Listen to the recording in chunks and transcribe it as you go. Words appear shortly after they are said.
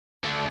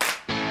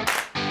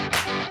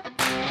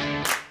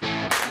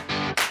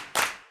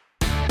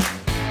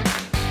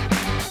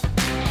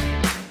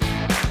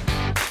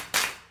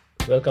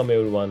Welcome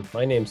everyone.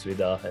 My name is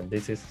Vida and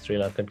this is Sri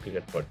Lankan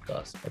Cricket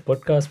Podcast, a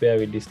podcast where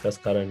we discuss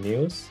current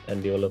news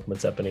and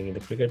developments happening in the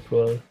cricket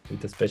world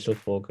with a special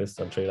focus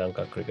on Sri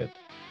Lanka cricket.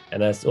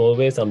 And as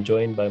always, I'm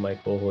joined by my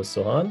co-host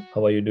Sohan.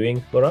 How are you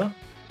doing, Bora?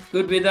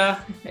 Good,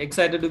 Vida.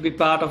 Excited to be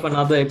part of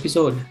another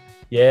episode.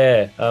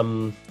 Yeah,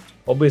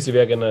 obviously we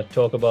are going to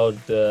talk about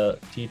the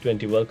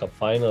T20 World Cup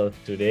final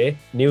today.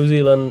 New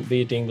Zealand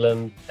beat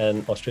England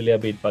and Australia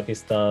beat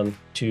Pakistan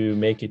to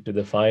make it to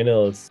the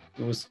finals.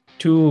 It was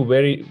two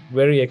very,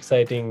 very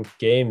exciting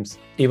games.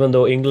 Even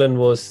though England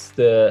was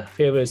the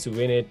favorites to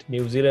win it,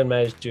 New Zealand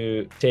managed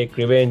to take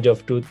revenge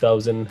of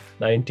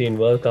 2019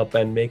 World Cup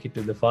and make it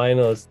to the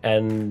finals.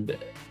 And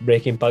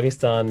breaking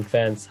Pakistan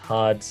fans'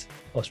 hearts,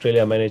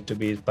 Australia managed to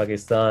beat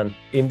Pakistan.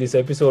 In this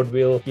episode,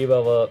 we'll give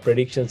our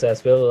predictions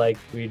as well, like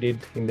we did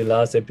in the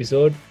last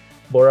episode.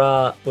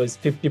 Bora was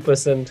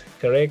 50%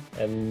 correct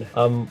and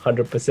I'm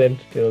 100%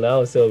 till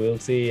now. So we'll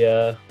see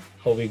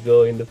how we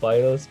go in the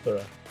finals,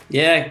 Bora.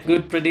 Yeah,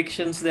 good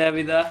predictions there,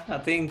 Vida. I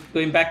think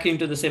going back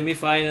into the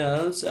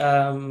semi-finals,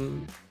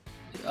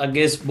 I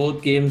guess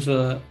both games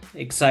were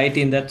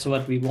exciting. That's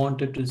what we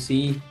wanted to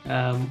see.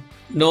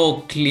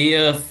 No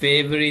clear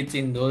favorites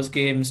in those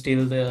games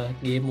till the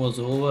game was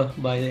over.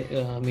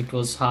 It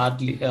was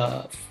hardly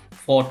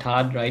fought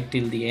hard right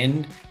till the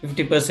end.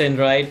 50%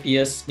 right.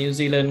 Yes, New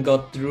Zealand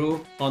got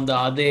through. On the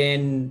other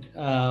end,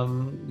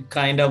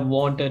 kind of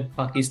wanted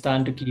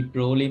Pakistan to keep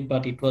rolling,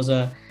 but it was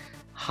a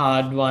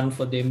hard one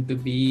for them to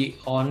be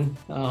on.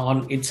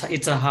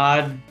 It's a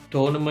hard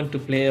tournament to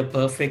play, a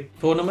perfect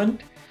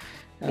tournament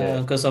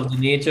because of the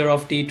nature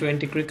of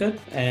T20 cricket,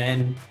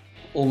 and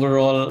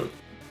overall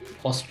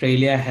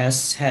Australia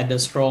has had a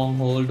strong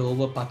hold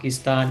over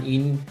Pakistan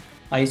in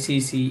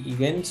ICC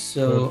events,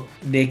 so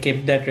they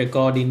kept that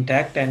record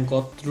intact and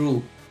got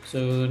through.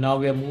 So now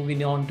we are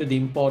moving on to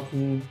the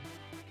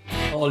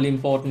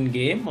all-important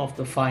game of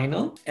the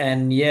final,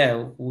 and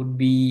would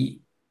be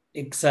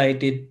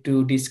excited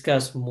to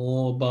discuss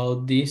more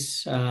about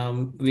this.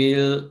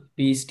 We'll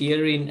be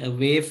steering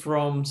away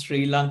from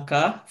Sri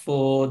Lanka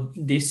for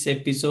this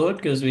episode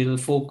because we'll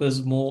focus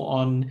more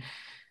on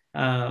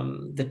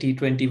the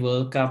T20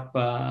 World Cup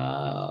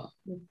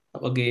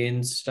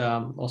against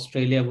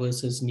Australia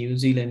versus New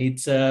Zealand.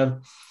 It's an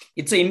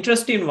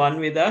interesting one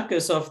with that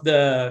because of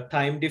the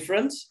time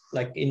difference.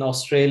 Like in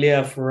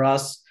Australia, for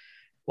us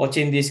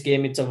watching this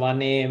game, it's a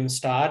 1 a.m.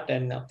 start,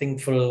 and I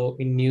think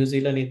in New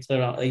Zealand it's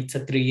a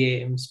 3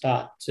 a.m.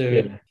 start.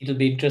 So it'll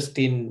be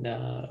interesting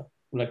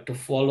to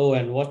follow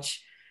and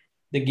watch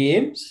the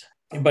games.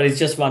 But it's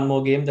just one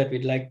more game that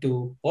we'd like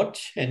to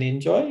watch and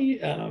enjoy.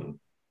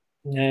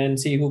 And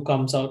see who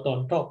comes out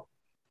on top.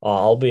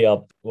 I'll be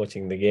up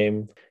watching the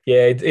game.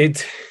 Yeah,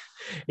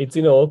 it's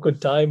an awkward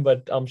time,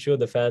 but I'm sure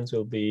the fans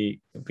will be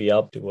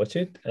up to watch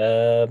it.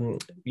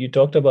 You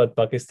talked about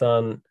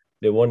Pakistan.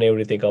 They won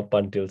everything up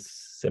until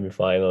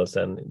semi-finals,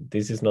 and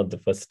this is not the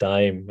first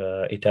time.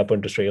 It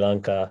happened to Sri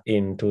Lanka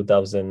in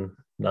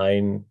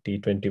 2009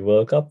 T20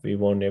 World Cup. We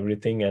won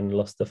everything and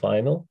lost the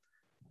final.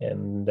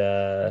 And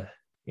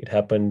it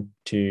happened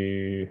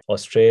to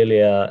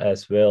Australia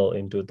as well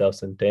in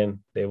 2010.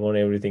 They won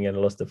everything and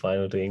lost the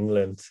final to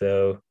England.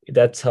 So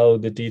that's how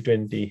the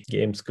T20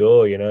 games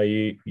go. You know,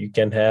 you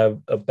can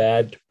have a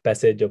bad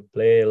passage of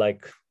play,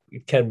 like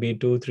it can be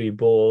 2-3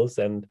 balls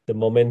and the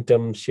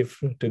momentum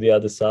shift to the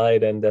other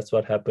side. And that's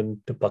what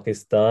happened to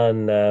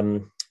Pakistan. A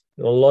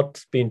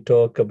lot's been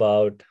talked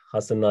about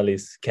Hassan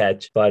Ali's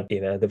catch, but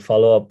the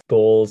follow-up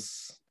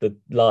balls,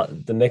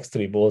 the next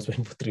 3 balls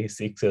went for 3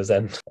 sixes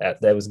and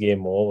that was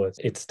game over.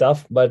 It's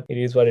tough, but it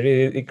is what it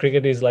is.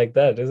 Cricket is like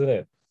that, isn't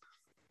it?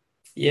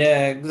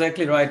 Yeah,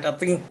 exactly right. I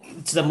think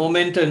it's the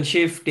momentum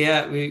shift.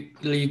 Yeah,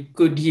 you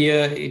could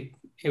hear it,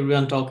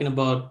 everyone talking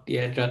about,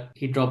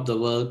 he dropped the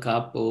World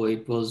Cup, or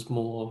it was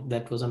more,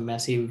 that was a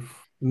massive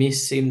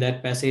miss in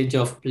that passage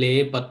of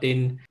play. But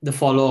then the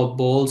follow-up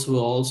balls were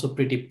also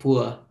pretty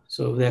poor.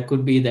 So there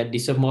could be that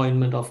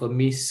disappointment of a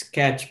missed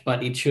catch,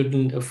 but it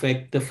shouldn't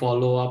affect the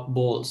follow-up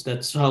balls.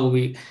 That's how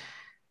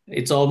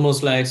it's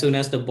almost like as soon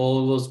as the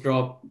ball was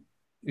dropped,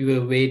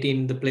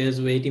 the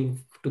players waiting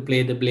to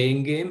play the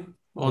blame game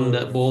on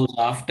the balls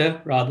after,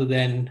 rather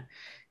than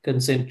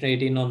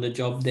concentrating on the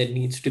job that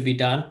needs to be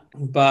done.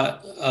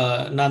 But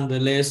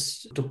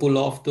nonetheless, to pull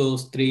off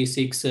those 3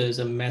 sixes,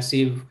 a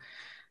massive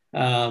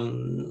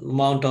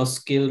amount of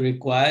skill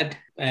required.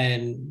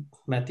 And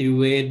Matthew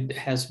Wade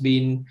has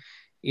been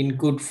in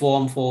good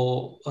form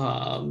for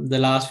the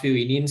last few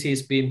innings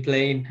he's been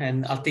playing,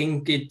 and I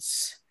think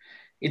it's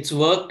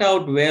worked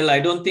out well. I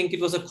don't think it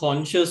was a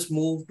conscious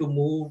move to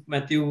move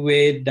Matthew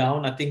Wade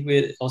down. I think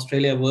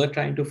Australia were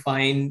trying to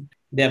find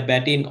their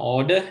batting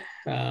order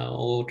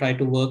or try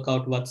to work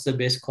out what's the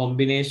best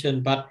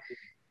combination. But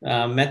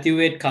Matthew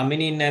Wade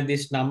coming in at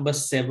this number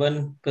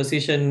 7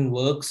 position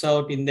works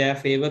out in their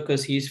favor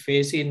because he's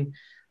facing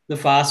the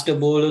faster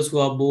bowlers who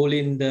are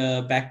bowling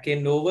the back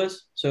end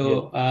overs.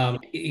 So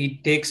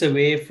it takes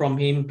away from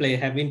him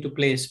having to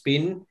play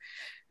spin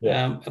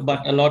Yeah.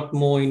 but a lot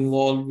more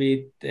involved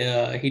with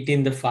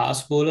hitting the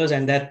fast bowlers,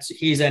 and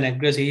he's an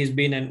aggressive.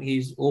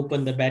 He's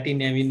opened the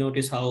batting, and we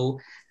notice how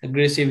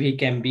aggressive he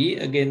can be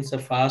against the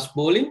fast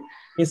bowling.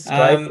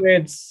 Um,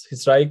 His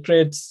strike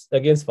rates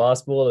against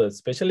fast bowlers,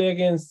 especially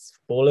against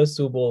bowlers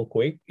who bowl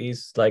quick,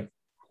 is like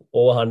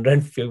over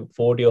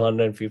 140 or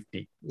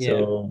 150. yeah.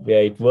 So yeah,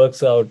 it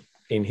works out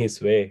in his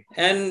way.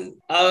 And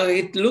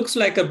it looks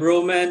like a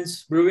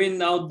bromance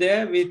brewing out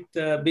there with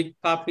Big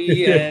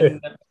Papi and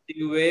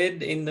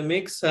Wade in the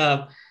mix.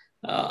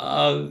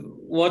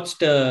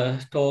 Watched a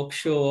talk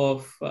show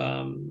of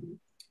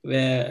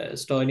where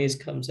Stoinis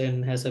comes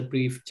and has a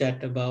brief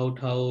chat about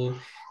how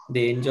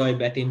they enjoy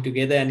batting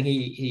together, and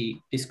he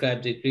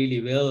describes it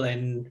really well.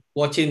 And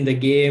watching the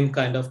game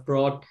kind of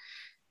brought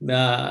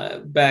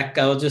back.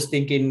 I was just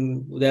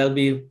thinking there'll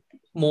be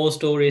more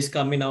stories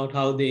coming out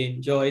how they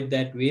enjoyed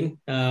that win.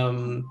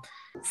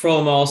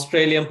 From an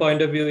Australian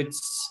point of view,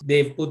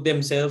 they've put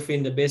themselves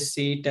in the best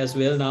seat as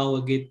well now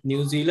against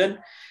New Zealand.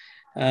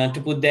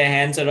 To put their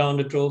hands around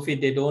the trophy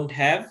they don't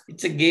have.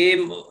 It's a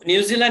game.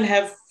 New Zealand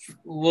have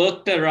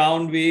worked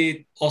around with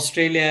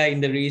Australia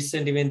in the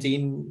recent events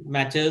in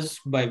matches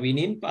by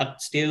winning,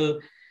 but still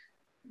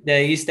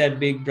there is that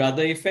big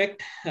brother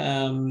effect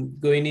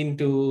going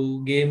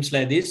into games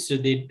like this. So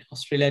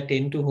Australia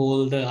tend to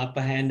hold the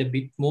upper hand a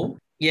bit more.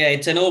 Yeah,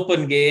 it's an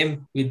open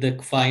game with the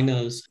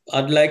finals.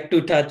 I'd like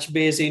to touch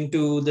base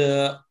into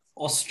the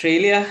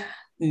Australia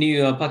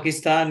New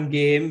Pakistan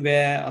game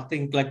where I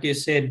think, like you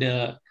said,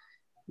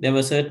 there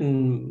were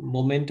certain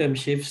momentum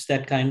shifts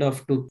that kind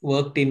of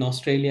worked in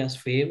Australia's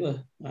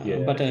favor,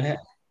 Yeah. but a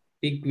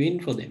big win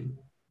for them.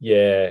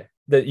 Yeah.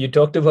 You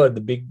talked about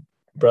the big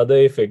brother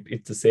effect.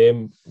 It's the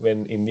same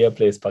when India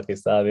plays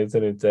Pakistan,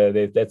 isn't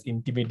it? That's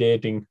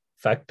intimidating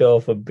factor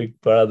of a big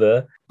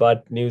brother.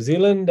 But New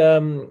Zealand,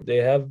 they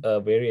have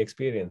very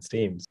experienced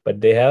teams,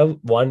 but they have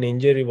one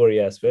injury worry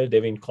as well.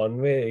 Devin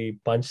Conway, he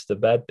punched the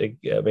bat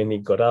when he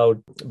got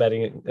out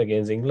batting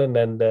against England,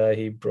 and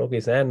he broke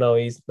his hand. Now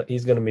he's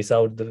going to miss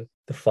out the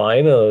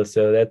final.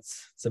 So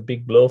it's a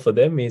big blow for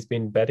them. He's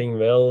been batting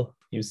well.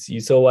 You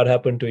saw what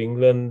happened to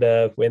England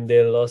when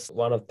they lost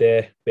one of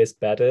their best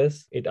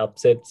batters. It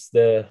upsets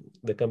the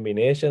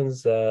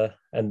combinations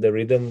and the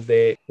rhythm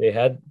they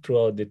had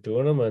throughout the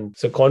tournament.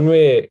 So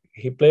Conway,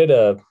 he played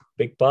a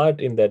big part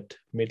in that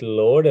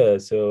middle order.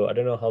 So I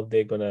don't know how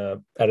they're going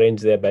to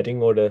arrange their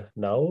batting order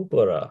now,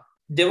 Bora.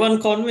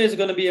 Devon Conway is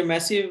going to be a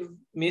massive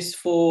miss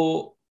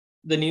for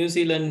the New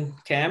Zealand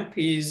camp.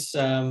 He's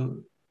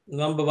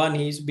number one,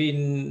 he's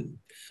been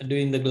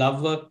doing the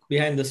glove work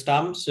behind the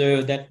stump.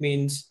 So that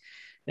means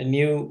a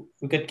new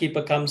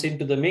wicketkeeper comes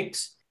into the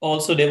mix.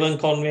 Also, Devon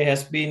Conway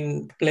has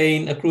been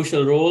playing a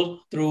crucial role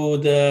through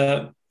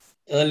the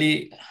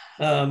early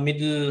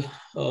middle.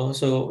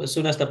 So as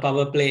soon as the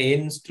power play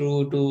ends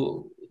through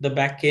to the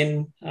back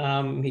end,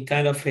 he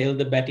kind of held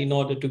the batting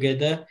order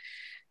together.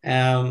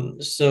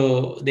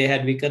 So they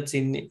had wickets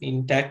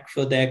intact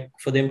for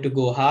them to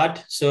go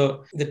hard.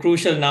 So the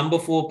crucial number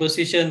 4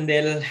 position,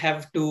 they'll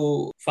have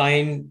to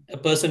find a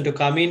person to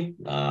come in.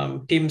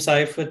 Tim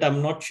Seifert,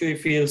 I'm not sure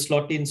if he'll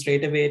slot in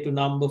straight away to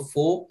number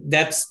 4.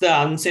 That's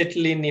the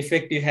unsettling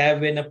effect you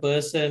have when a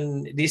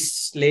person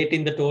this late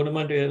in the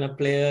tournament, when a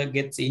player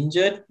gets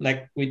injured,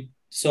 like we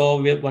saw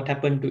what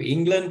happened to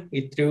England.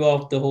 It threw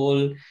off the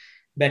whole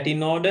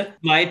batting order.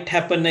 Might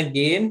happen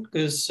again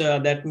because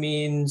that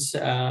means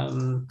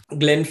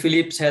Glenn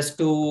Phillips has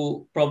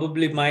to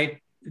might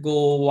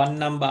go one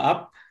number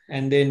up,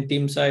 and then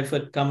Tim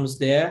Seifert comes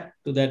there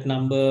to that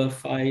number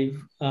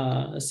 5,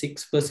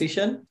 6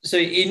 position. So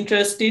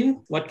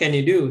interesting. What can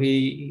you do?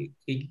 He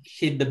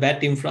hit the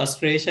bat in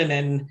frustration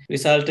and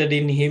resulted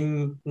in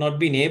him not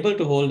being able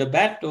to hold a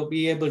bat or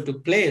be able to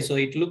play. So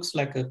it looks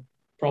like a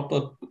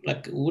proper,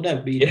 like would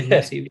have been a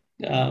massive.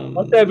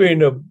 Must have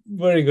been a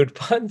very good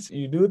punch.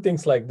 You do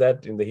things like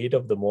that in the heat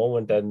of the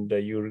moment, and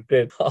you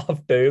regret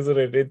after, isn't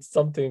it? It's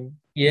something.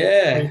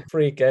 Yeah,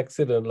 freak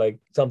accident, like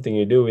something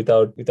you do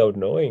without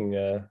knowing.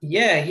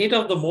 Yeah, heat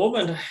of the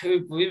moment.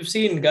 We've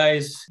seen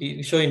guys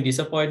showing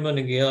disappointment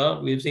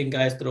again. We've seen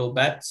guys throw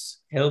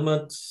bats,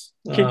 helmets.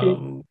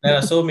 There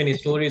are so many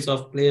stories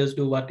of players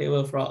do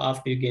whatever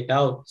after you get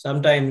out.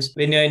 Sometimes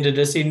when you're in the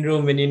dressing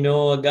room, when you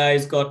know a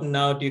guy's gotten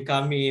out, you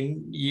come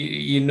in,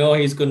 you know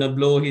he's gonna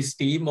blow his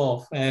steam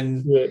off.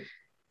 And Yeah.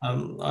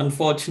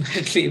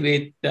 Unfortunately,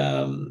 with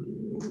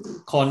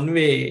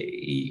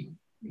Conway,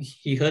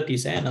 he hurt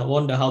his hand. I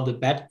wonder how the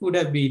bat could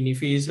have been if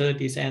he's hurt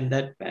his hand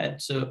that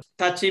bad. So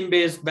touching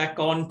base back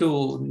on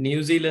to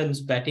New Zealand's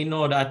batting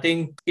order, I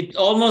think it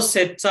almost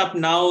sets up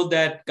now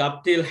that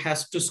Guptill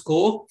has to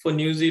score for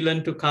New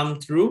Zealand to come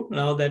through.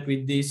 Now that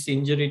with this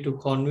injury to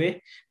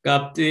Conway,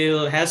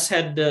 Guptill has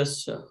had the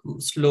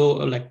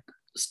slow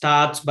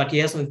starts, but he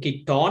hasn't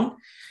kicked on.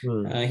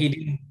 He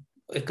didn't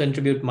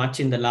contribute much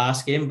in the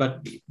last game,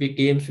 but big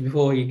games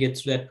before he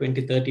gets to that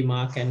 20-30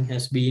 mark and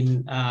has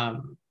been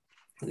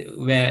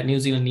where New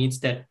Zealand needs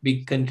that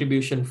big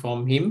contribution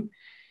from him.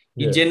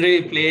 He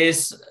generally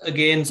plays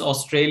against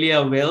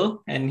Australia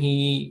well, and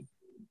he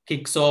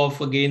kicks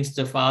off against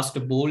the faster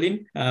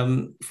bowling.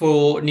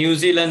 For New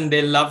Zealand,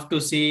 they love to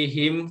see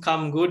him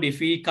come good. If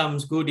he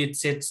comes good, it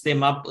sets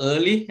them up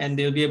early and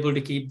they'll be able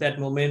to keep that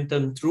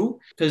momentum through,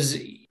 because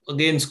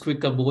against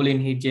quicker bowling,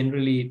 he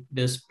generally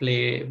does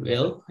play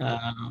well.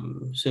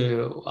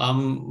 So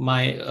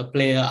a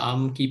player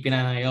I'm keeping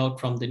an eye out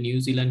from the New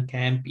Zealand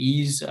camp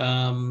is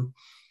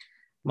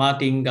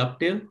Martin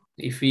Guptill.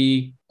 If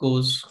he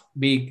goes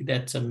big,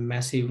 that's a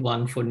massive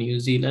one for New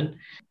Zealand.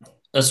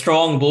 A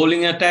strong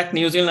bowling attack.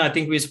 New Zealand, I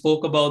think we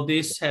spoke about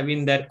this,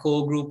 having that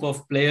core group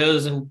of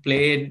players who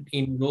played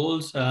in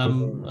roles.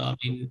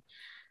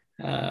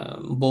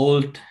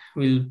 Bolt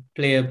will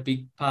play a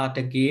big part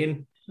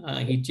again.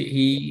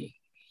 He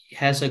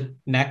has a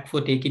knack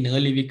for taking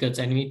early wickets,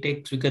 and he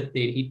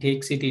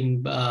takes it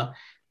in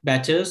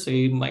batches. So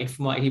he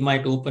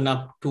might open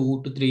up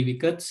 2 to 3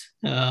 wickets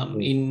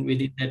in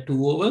within that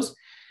 2 overs.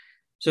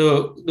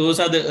 So those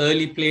are the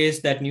early plays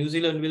that New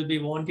Zealand will be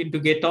wanting to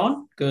get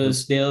on,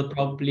 because they're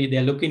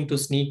looking to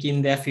sneak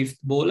in their 5th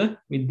bowler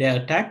with their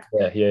attack.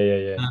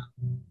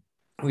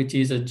 Which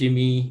is a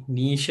Jimmy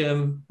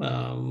Neesham,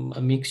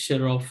 a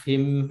mixture of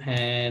him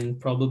and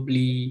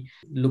probably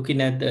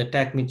looking at the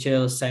attack,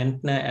 Mitchell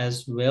Santner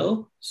as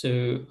well.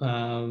 So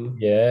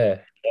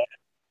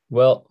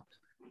well,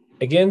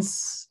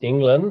 against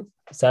England,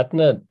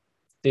 Santner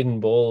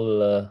didn't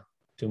bowl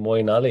to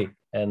Moeen Ali,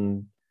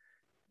 and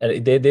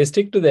they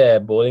stick to their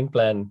bowling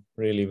plan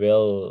really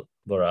well,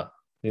 Bora,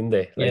 didn't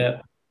they?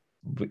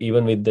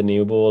 Even with the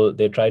new ball,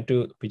 they tried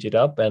to pitch it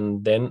up,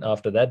 and then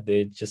after that,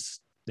 they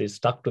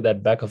stuck to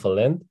that back of a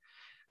length,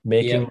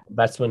 making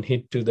batsmen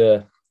hit to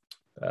the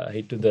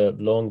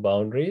long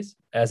boundaries.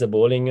 As a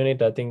bowling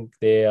unit, I think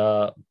they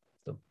are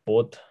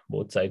both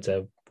sides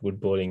have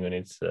good bowling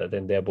units.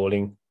 Then they're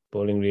bowling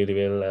really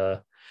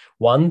well.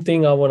 One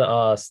thing I want to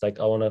ask,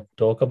 I want to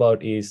talk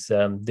about is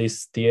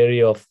this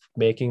theory of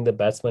making the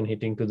batsman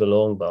hitting to the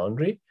long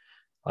boundary.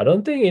 I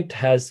don't think it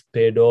has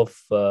paid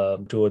off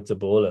towards the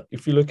bowler.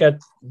 If you look at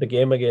the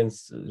game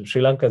against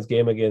Sri Lanka's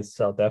game against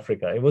South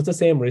Africa, it was the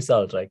same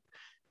result, right?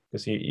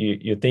 Because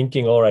you're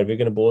thinking, all right, we're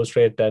going to bowl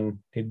straight and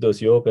hit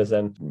those Yorkers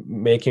and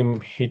make him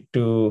hit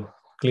to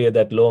clear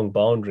that long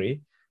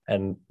boundary.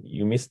 And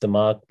you miss the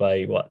mark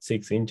by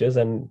 6 inches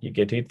and you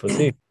get hit for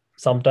 6.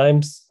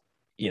 Sometimes,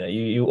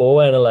 you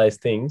overanalyze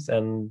things,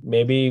 and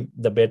maybe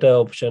the better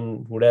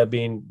option would have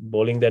been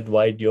bowling that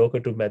wide Yorker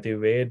to Matthew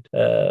Wade.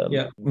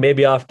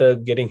 Maybe after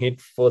getting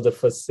hit for the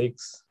first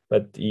 6.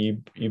 But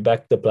you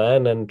backed the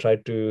plan and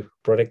tried to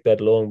protect that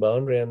long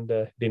boundary, and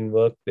didn't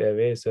work their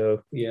way.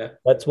 So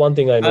that's one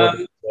thing I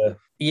noticed.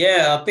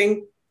 I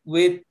think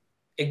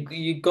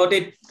you got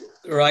it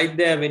right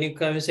there when you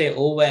come and say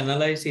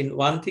over-analyzing.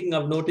 One thing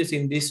I've noticed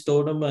in this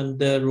tournament,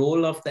 the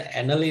role of the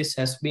analyst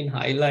has been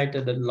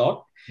highlighted a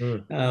lot.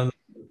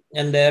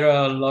 And there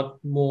are a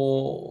lot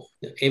more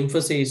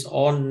emphasis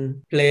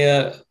on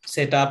player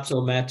setups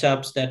or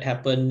matchups that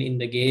happen in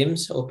the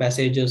games or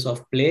passages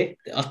of play.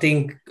 I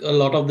think a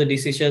lot of the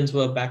decisions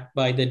were backed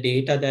by the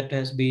data that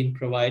has been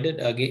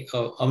provided.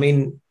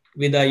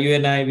 With you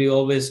and I, we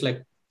always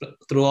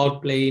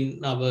throughout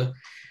playing our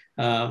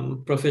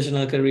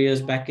professional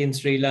careers back in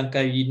Sri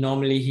Lanka, you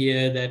normally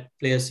hear that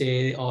players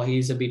say,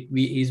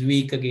 he's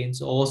weak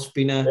against all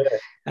spinner.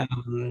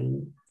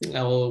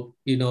 Or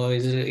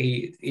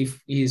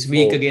if he's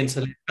weak against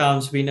a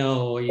left-arm spinner,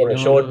 or a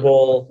short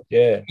ball,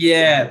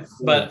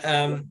 but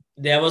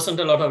there wasn't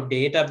a lot of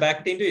data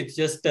backed into it. It's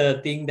just a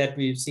thing that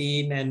we've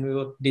seen and we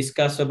were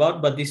discussed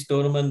about. But this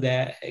tournament,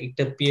 there it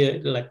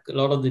appeared like a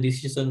lot of the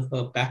decisions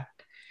were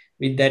backed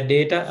with that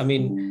data.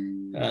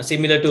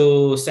 Similar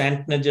to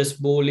Santner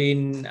just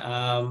bowling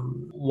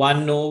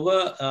 1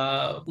 over,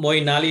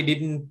 Moeen Ali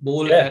didn't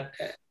bowl at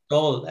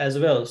all as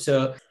well.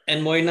 So,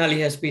 and Moeen Ali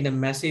has been a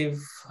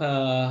massive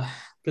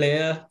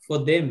player for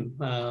them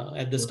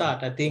at the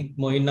start. I think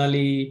Moeen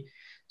Ali's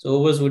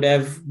overs would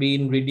have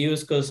been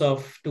reduced because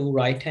of 2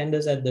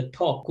 right-handers at the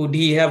top. Could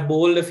he have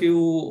bowled a few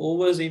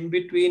overs in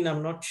between?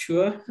 I'm not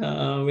sure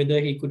whether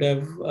he could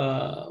have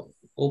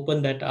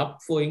opened that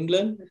up for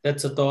England.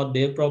 That's a thought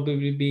they'll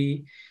probably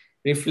be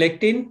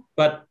reflecting.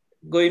 But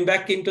going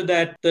back into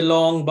the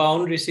long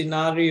boundary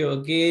scenario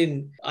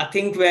again, I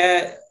think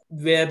where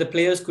the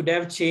players could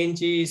have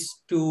changed is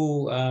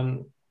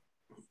to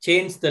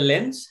change the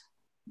lens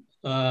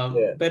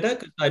better.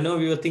 I know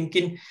we were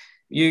thinking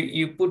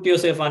you put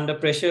yourself under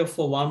pressure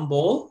for 1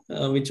 ball,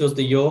 which was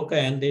the Yorker,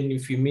 and then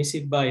if you miss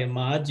it by a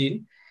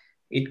margin,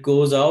 it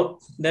goes out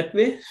that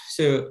way.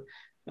 So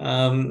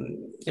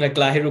like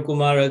Lahiru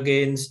Kumar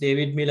against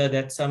David Miller,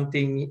 that's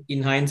something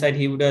in hindsight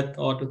he would have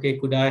thought, okay,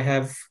 could I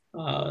have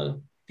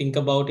think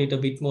about it a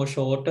bit more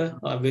shorter?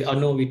 I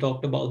know we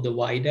talked about the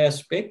wide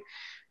aspect,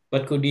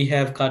 but could he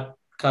have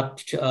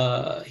cut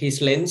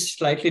his lens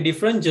slightly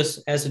different,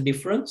 just as a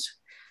difference?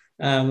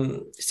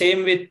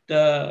 Same with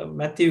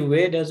Matthew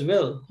Wade as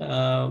well,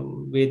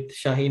 with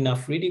Shaheen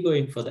Afridi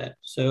going for that.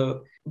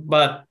 So,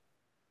 but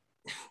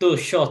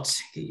those shots,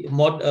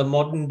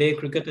 modern day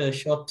cricketer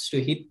shots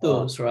to hit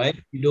those,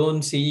 right? You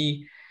don't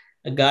see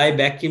a guy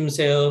back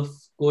himself,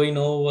 going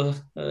over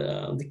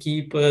the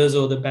keepers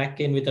or the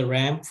back end with a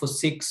ramp for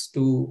 6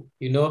 to,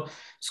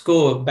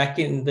 score. Back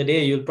in the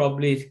day, you'll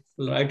probably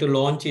try to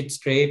launch it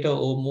straighter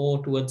or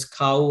more towards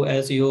cow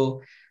as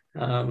your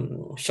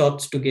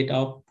shots to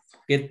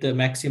get the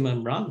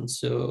maximum run.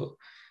 So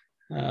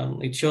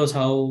it shows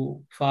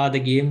how far the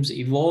game's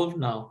evolved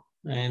now,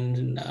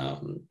 and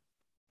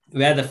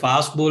where the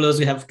fast bowlers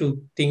have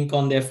to think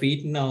on their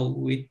feet now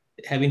with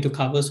having to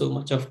cover so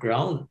much of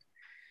ground.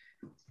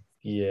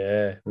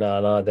 Yeah,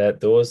 no,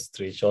 that those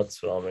three shots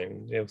from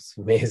him, it was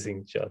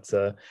amazing shots.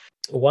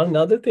 One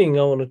other thing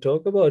I want to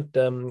talk about.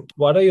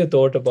 What are your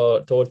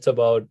thoughts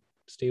about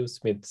Steve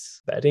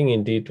Smith's batting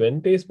in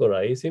T20s?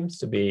 But he seems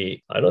to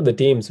be. I know the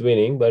team's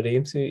winning, but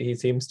he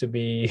seems to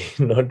be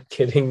not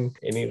getting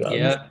any runs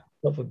Yeah,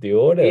 off of the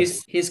order.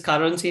 his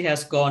currency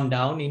has gone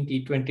down in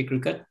T20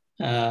 cricket.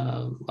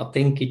 I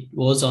think it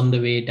was on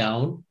the way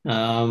down.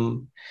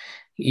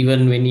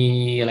 Even when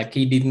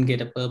he didn't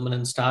get a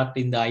permanent start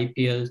in the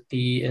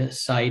IPL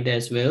side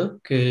as well,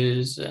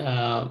 because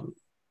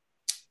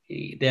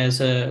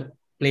there's a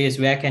place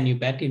where can you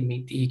bat him?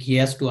 He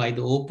has to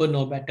either open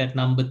or bat at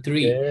number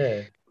 3.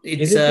 Yeah.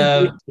 It's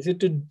Is it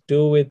to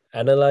do with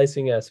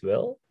analyzing as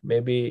well?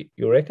 Maybe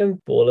you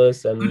reckon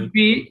bowlers could and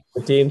be.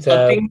 the teams I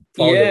have think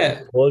found a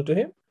yeah, hole to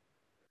him?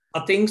 I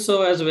think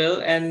so as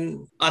well,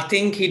 and I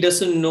think he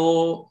doesn't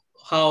know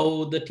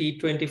how the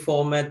T20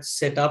 format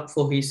set up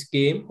for his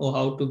game or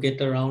how to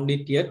get around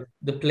it yet.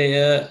 The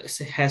player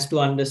has to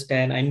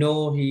understand. I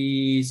know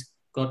he's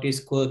got his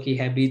quirky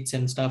habits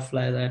and stuff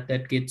like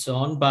that gets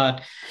on,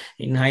 but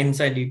in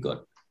hindsight, you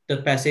got the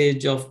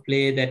passage of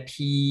play that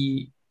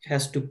he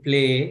has to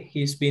play.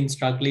 He's been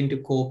struggling to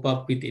cope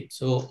up with it,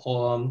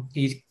 so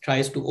he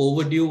tries to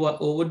overdo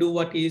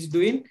what he's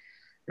doing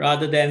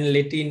rather than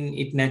letting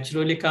it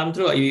naturally come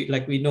through.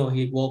 Like we know,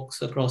 he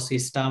walks across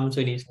his stumps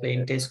when he's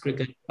playing Test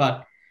cricket,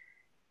 but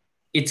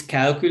it's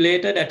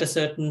calculated at a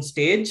certain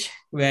stage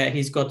where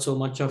he's got so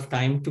much of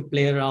time to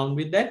play around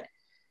with that.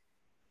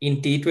 In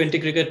T20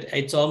 cricket,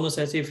 it's almost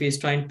as if he's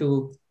trying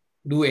to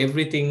do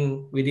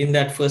everything within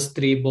that first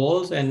 3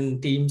 balls,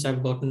 and teams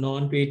have gotten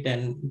on to it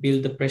and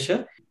build the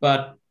pressure.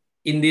 But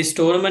in this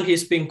tournament,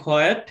 he's been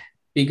quiet.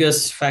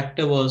 Biggest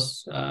factor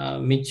was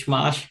Mitch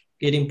Marsh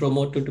getting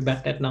promoted to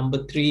bat at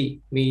number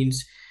 3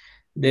 means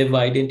they've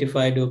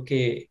identified,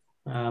 okay,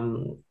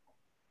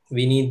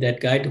 we need that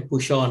guy to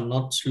push on,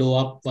 not slow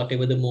up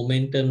whatever the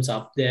momentum's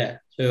up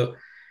there. So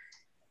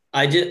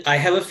I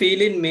have a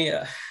feeling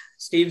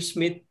Steve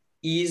Smith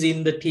is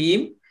in the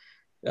team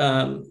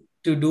to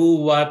do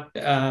what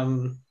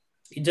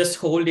just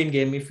hold in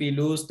game. If we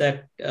lose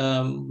that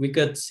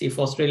wickets, if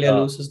Australia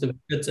loses the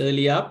wickets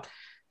early up,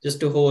 just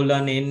to hold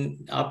on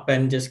in up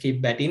and just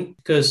keep batting,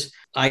 because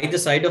either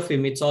side of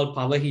him, it's all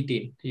power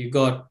hitting. You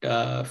got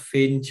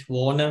Finch,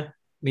 Warner,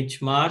 Mitch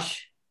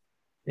Marsh,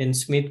 then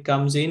Smith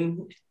comes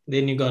in,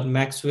 then you got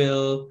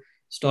Maxwell,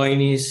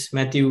 Stoinis,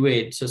 Matthew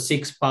Wade. So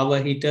 6 power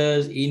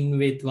hitters in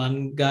with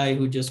one guy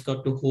who just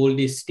got to hold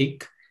his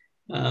stick.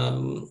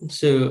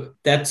 So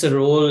that's a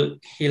role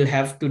he'll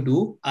have to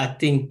do. I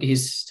think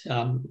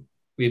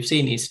we've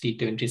seen his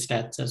T20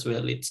 stats as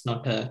well. It's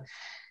not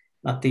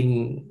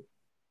nothing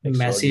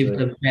massive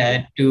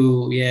compared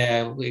to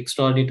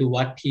extraordinary to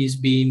what he's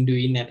been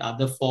doing at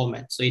other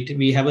formats. So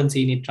we haven't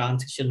seen it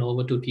transition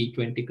over to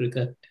T20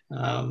 cricket.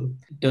 Don't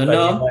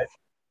know.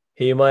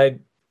 He might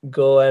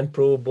go and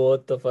prove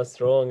both of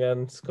us wrong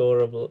and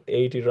score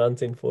 80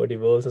 runs in 40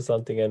 balls or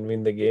something and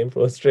win the game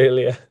for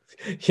Australia.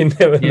 You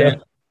never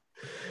know.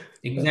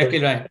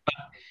 Exactly right. But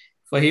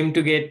for him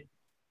to get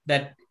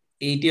that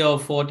 80 or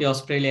 40,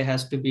 Australia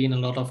has to be in a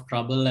lot of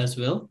trouble as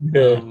well.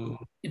 Yeah.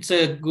 It's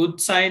a good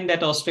sign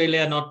that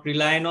Australia are not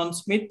relying on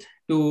Smith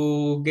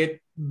to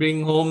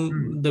bring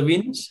home the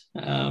wins,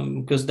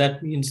 because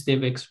that means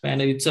they've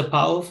expanded. It's a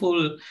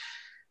powerful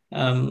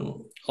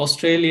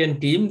Australian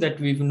team that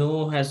we've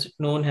known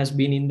has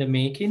been in the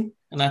making.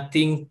 And I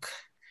think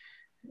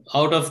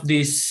out of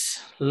this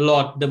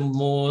lot, the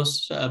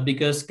most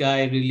biggest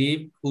guy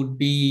relieved would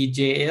be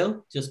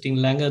JL, Justin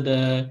Langer,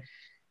 the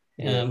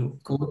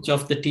coach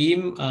of the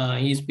team.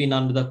 He's been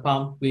under the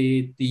pump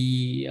with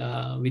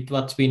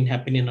what's been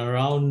happening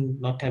around,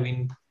 not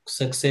having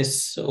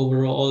success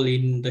overall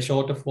in the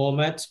shorter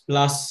formats,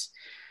 plus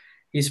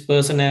his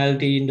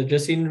personality in the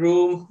dressing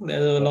room.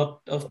 There are a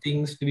lot of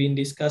things being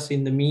discussed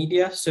in the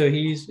media, so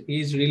he's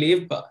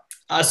relieved. But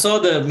I saw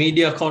the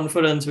media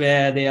conference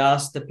where they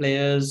asked the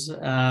players,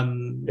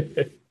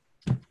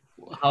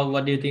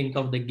 what do you think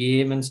of the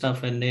game and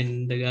stuff? And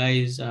then the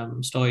guys,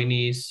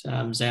 Stoinis,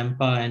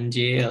 Zampa, and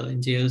JL.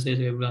 And JL says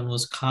everyone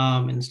was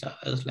calm and stuff.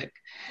 I was like,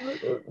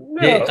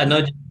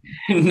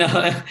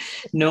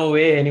 no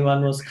way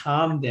anyone was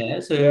calm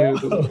there. So,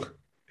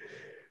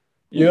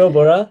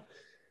 Bora,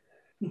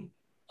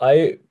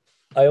 I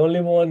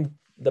only want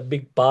the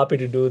big papi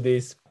to do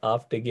this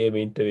after game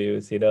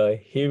interviews. He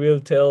will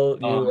tell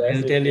you.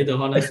 He'll tell you the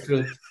honest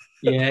truth.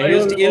 Yeah,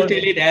 he'll tell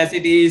it as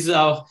it is.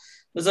 It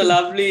was a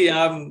lovely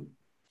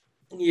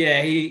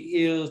Yeah,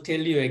 he'll tell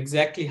you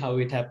exactly how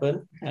it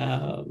happened.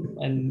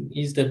 And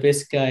he's the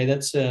best guy.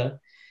 That's a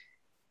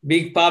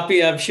big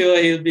puppy. I'm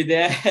sure he'll be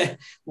there Yeah.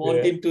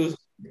 wanting to,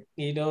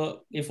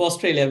 if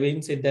Australia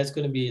wins it, that's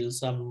going to be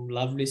some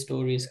lovely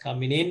stories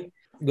coming in.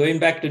 Going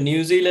back to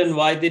New Zealand,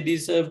 why they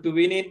deserve to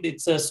win it?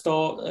 It's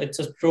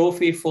a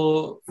trophy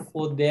for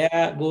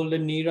their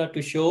golden era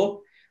to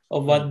show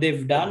of Mm. what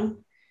they've done.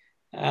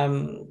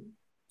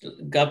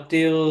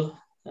 Guptill,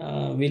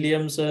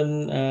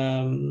 Williamson,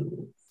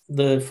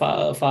 the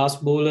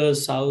fast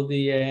bowlers,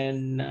 Saudi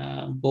and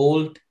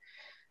Bolt.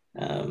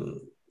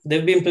 Um,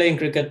 they've been playing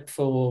cricket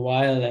for a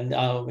while, and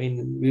I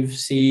mean, we've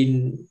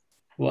seen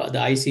the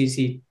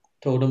ICC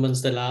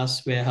tournaments, the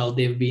last, where how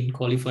they've been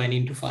qualifying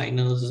into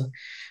finals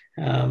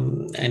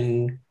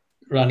and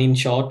running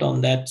short on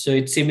that. So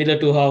it's similar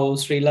to how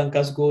Sri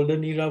Lanka's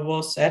golden era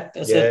was at a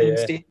Yeah, certain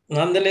yeah. stage.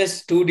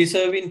 Nonetheless, two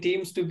deserving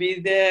teams to be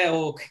there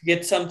or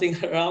get something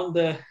around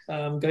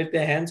get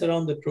their hands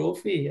around the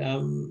trophy.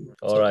 All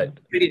So right.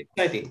 pretty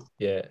exciting.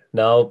 Yeah.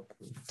 Now,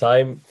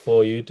 time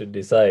for you to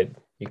decide.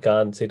 You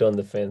can't sit on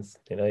the fence.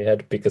 You know, you have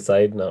to pick a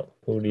side now.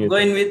 Who do I'm you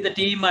going think? with the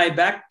team I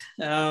backed.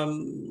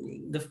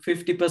 The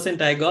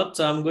 50% I got,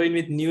 so I'm going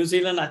with New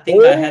Zealand. I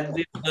think I Oh, had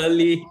this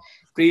early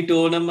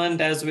pre-tournament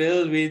as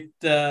well, with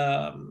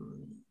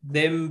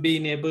them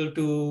being able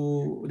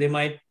to. They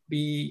might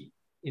be,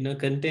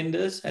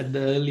 contenders at the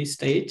early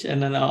stage,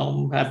 and then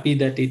I'm happy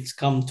that it's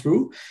come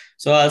through.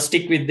 So I'll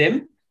stick with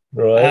them.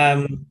 right.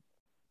 Um,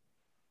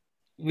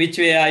 which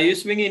way are you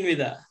swinging with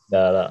that?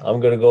 Nah, nah. I'm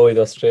gonna go with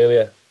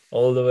Australia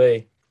all the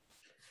way.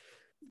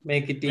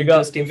 Make it We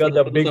interesting for got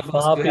the the both big of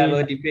us to have Papi.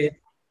 a debate.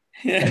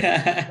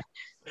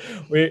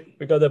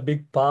 We got the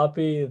big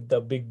Papi,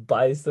 the big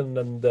Bison,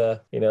 and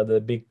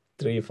the big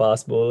three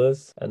fast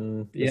bowlers,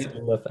 and the Yeah.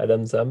 spin of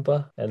Adam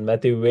Zampa and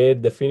Matthew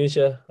Wade, the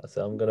finisher.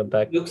 So I'm gonna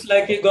back. Looks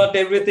like you got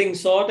everything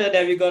sorted.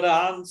 Have you got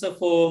an answer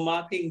for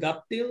Martin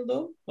Guptill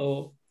though?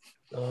 Oh,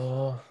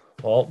 Oh,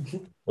 well,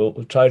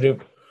 we'll try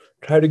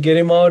to get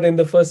him out in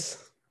the first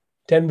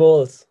 10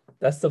 balls.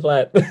 That's the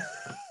plan.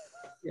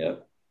 yeah.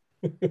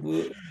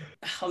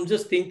 I'm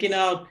just thinking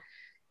out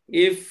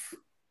if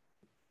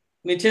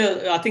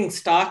Mitchell, I think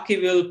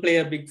Starkey will play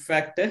a big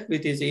factor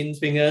with his in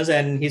swingers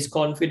and his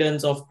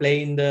confidence of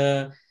playing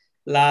the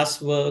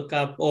last World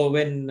Cup, or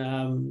when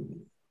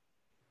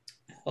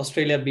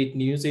Australia beat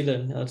New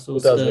Zealand. That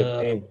was the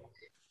 2015.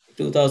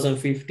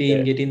 2015,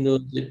 Yeah. getting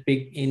those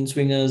big in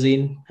swingers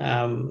in.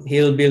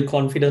 He'll build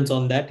confidence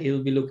on that.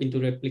 He'll be looking to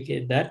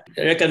replicate that.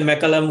 I reckon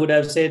McCallum would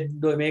have said,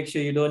 make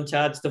sure you don't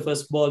charge the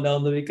first ball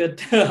down the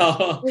wicket."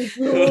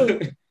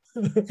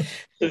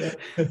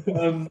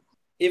 um,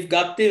 if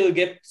Guptill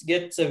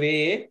gets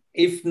away,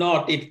 if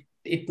not,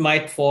 it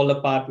might fall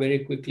apart very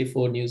quickly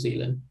for New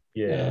Zealand.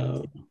 Yeah.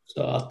 Uh,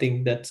 so I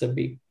think that's a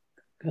big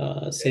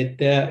set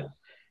there.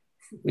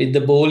 With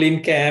the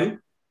bowling camp,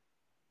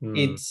 Hmm.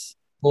 it's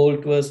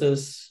Bolt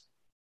versus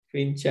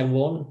Finch and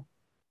Vaughan.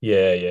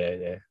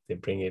 Yeah. They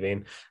bring it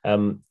in.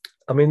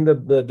 I mean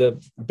the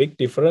big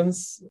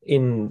difference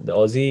in the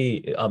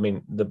Aussie, I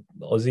mean the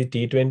Aussie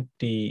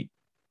T20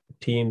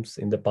 teams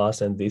in the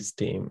past and this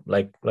team,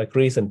 like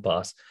recent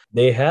past,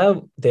 they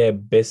have their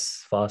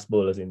best fast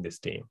bowlers in this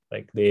team.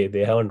 Like they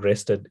haven't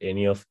rested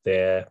any of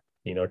their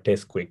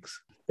test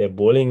quicks. Their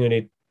bowling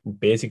unit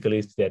basically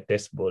is their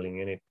test bowling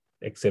unit,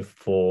 except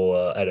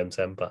for Adam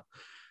Sampa.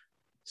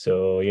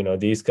 So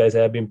these guys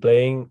have been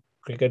playing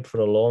cricket for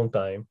a long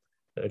time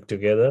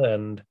together,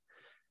 and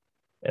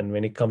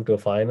when it come to a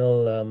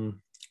final,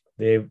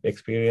 they've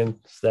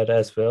experienced that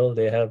as well.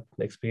 They have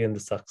experienced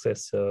the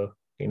success. So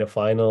in a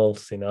final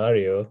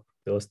scenario,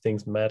 those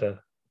things matter.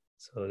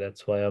 So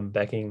that's why I'm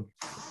backing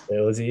the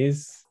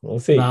Aussies. We'll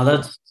see.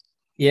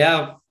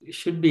 Now it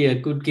should be a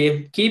good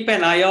game. Keep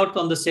an eye out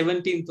on the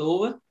 17th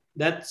over.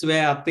 That's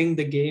where I think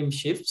the game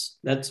shifts.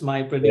 That's my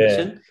Yeah.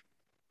 prediction.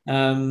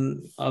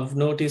 I've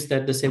noticed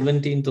that the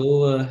 17th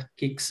over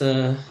kicks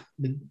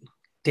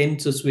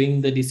tends to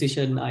swing the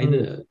decision Hmm.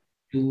 either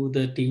to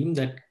the team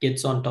that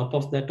gets on top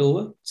of that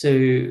over. So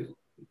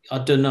I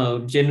don't know.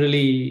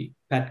 Generally,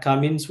 Pat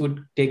Cummins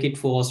would take it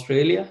for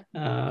Australia.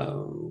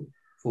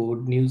 For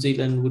New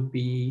Zealand would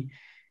be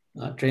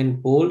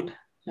Trent Bolt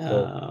Oh,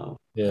 uh,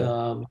 yeah.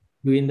 um,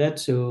 doing that.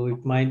 So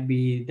it might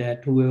be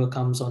that whoever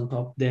comes on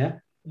top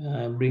there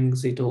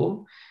brings it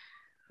home.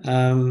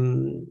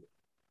 Um,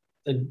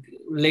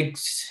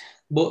 legs,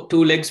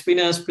 two leg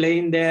spinners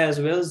playing there as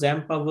well.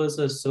 Zampa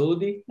versus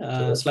Sodhi, Sure.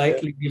 Yeah.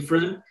 slightly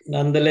different.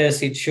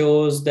 Nonetheless, it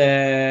shows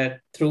that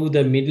through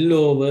the middle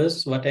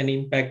overs, what an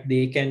impact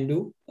they can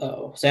do.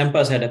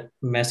 Zampa's had a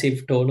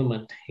massive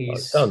tournament.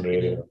 It's He's done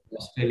really in well.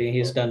 Australia.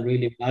 He's done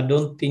really well. I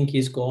don't think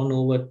he's gone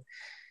over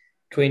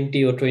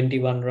 20 or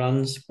 21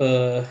 runs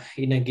per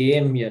in a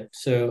game yet.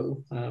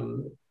 So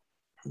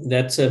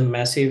that's a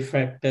massive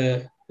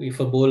factor. If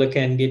a bowler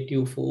can get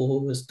you four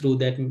overs through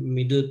that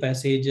middle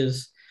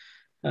passages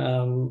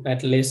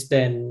at less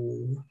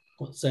than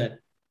what's that?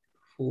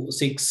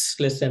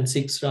 Less than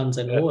 6 runs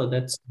and Yeah. over.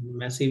 That's a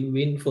massive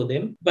win for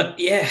them. But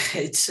yeah,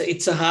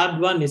 it's a hard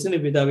one, isn't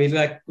it? With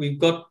like we've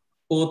got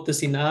both the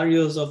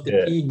scenarios of the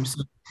Yeah. teams.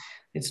 So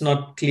it's not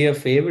clear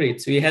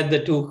favorites. We had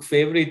the two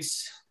favorites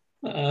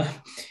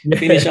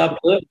finish up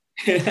early.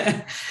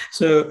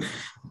 So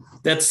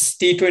that's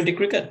T20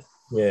 cricket.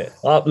 Yeah.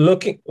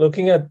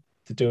 Looking at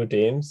the two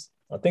teams,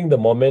 I think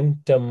the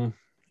momentum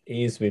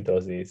is with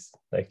Aussies.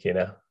 Like,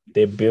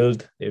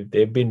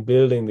 they've been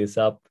building this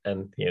up,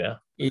 and Yeah.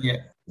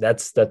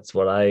 that's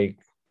what I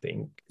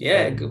think.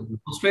 Yeah,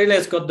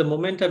 Australia's got the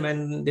momentum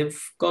and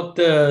they've got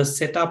the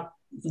setup.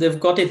 They've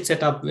got it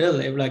set up well.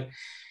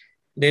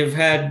 They've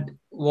had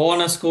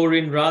Warner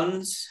scoring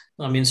runs.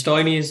 I mean,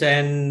 Stoinis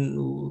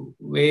and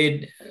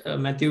Wade,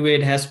 Matthew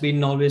Wade has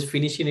been always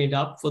finishing it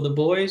up for the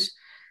boys.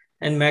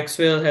 And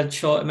Maxwell had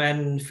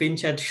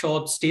Finch had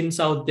short stints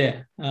out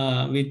there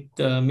with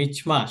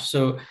Mitch Marsh.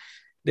 So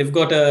they've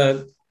got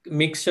a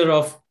mixture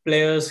of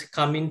players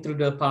coming through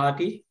the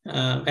party,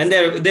 and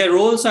their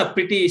roles are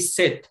pretty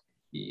set.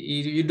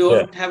 You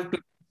don't have to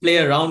play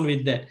around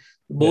with that.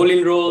 The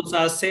bowling roles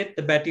are set,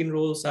 the batting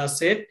roles are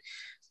set.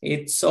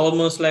 It's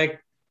almost like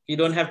you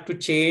don't have to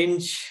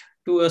change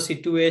to a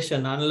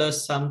situation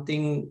unless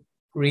something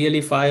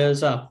really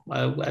fires up.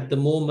 At the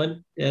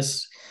moment,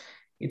 yes,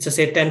 it's a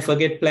set and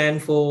forget plan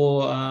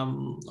for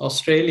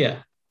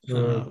Australia.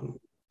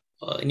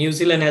 New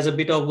Zealand has a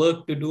bit of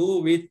work to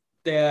do with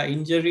their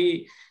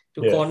injury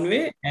to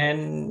Conway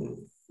and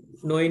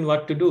knowing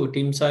what to do.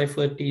 Tim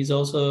Seifert he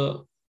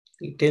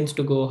tends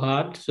to go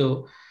hard.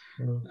 So,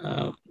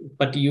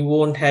 but you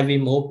won't have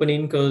him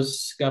opening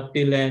because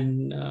Gaptil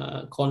and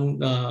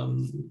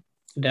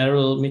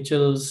Daryl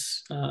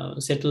Mitchell's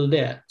settled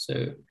there.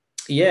 So,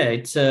 yeah,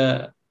 it's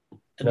at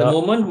the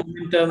moment,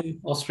 momentum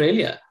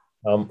Australia.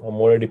 I'm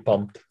already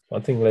pumped. I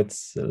think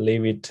let's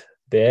leave it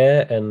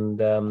there.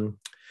 And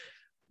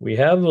we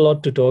have a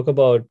lot to talk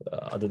about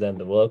other than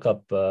the World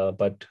Cup,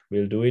 but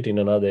we'll do it in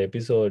another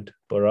episode.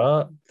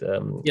 Bora,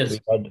 yes.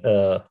 We had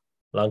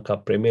Lanka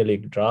Premier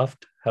League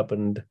draft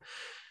happened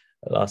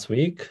last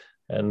week,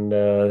 and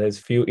there's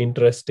a few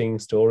interesting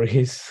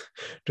stories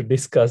to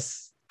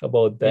discuss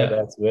about that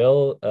as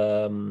well.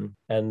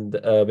 And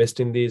West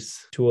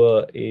Indies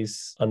tour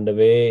is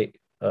underway.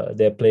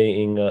 They're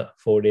playing a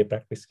 4-day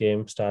practice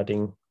game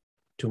starting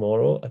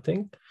tomorrow, I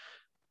think.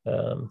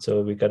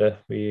 So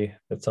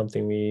that's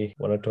something we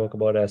want to talk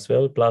about as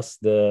well. Plus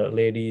the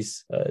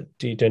ladies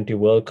T20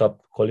 World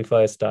Cup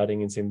qualifiers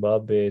starting in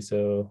Zimbabwe.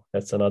 So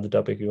that's another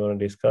topic we want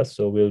to discuss.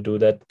 So we'll do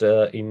that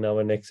in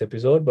our next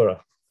episode,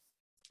 Bora.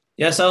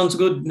 Yeah, sounds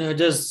good.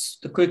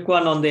 Just a quick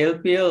one on the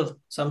LPL.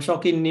 Some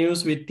shocking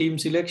news with team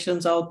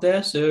selections out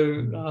there.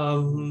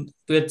 So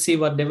let's see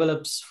what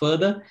develops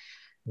further.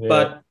 Yeah.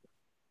 But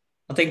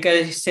I think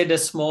I said a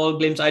small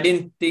glimpse. I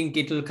didn't think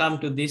it will come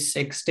to this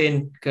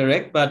extent,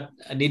 correct? But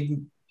I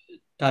did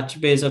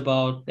touch base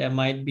about there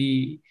might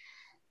be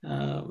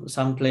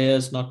some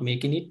players not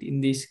making it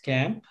in this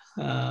camp,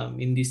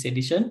 in this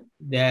edition.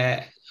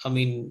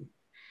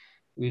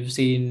 We've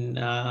seen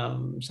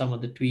some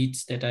of the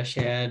tweets that are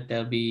shared.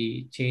 There'll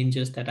be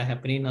changes that are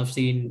happening. I've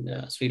seen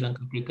Sri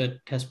Lanka Cricket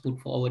has put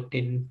forward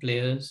 10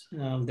 players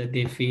that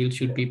they feel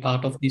should be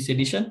part of this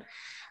edition,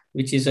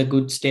 which is a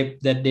good step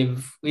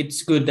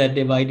it's good that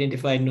they've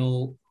identified,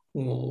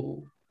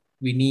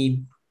 we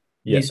need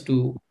this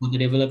for the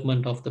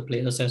development of the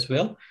players as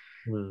well.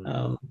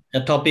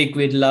 A topic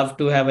we'd love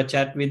to have a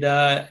chat with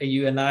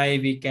you and I,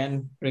 we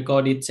can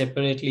record it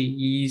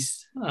separately,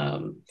 is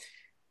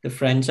the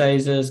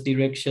franchises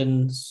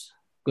directions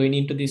going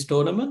into these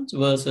tournaments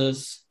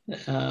versus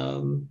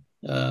holding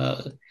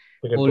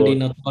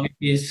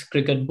authorities,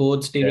 cricket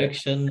boards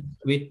direction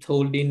with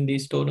holding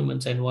these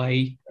tournaments and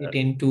why they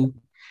tend to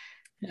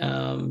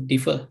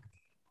differ.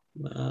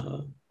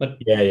 But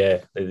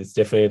it's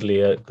definitely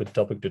a good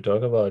topic to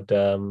talk about.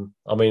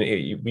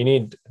 We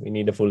need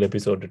a full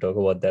episode to talk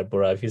about that,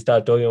 Bora. If you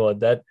start talking about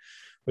that,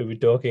 we'll be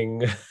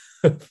talking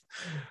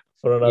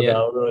for another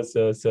hour or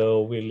so.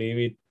 So we'll leave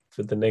it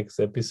for the next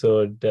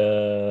episode.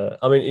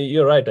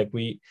 You're right. Like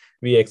we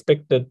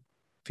expected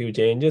few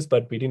changes,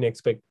 but we didn't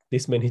expect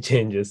this many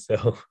changes.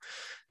 So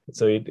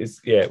it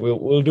is. Yeah,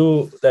 we'll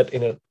do that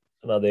in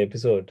another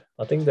episode.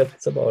 I think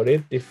that's about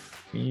it.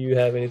 If you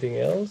have anything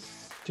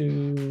else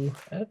to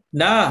add?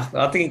 Nah,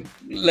 I think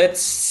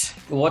let's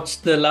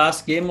watch the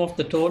last game of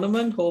the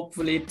tournament.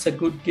 Hopefully it's a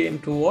good game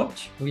to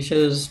watch.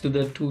 Wishes to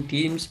the two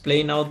teams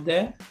playing out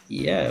there.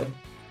 Yeah,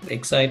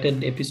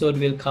 excited episode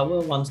we'll cover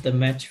once the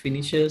match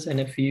finishes, and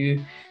a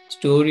few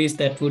stories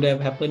that would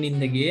have happened in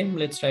the game.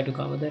 Let's try to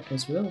cover that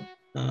as well.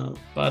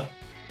 But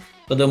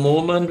for the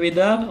moment, with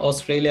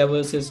Australia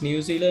versus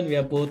New Zealand, we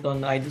are both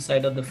on either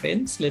side of the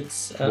fence.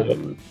 Let's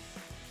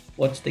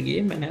watch the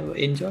game and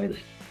enjoy that.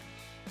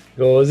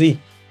 Go Aussie.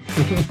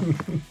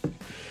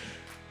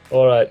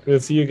 All right, we'll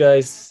see you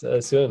guys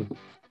soon.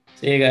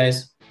 See you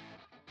guys.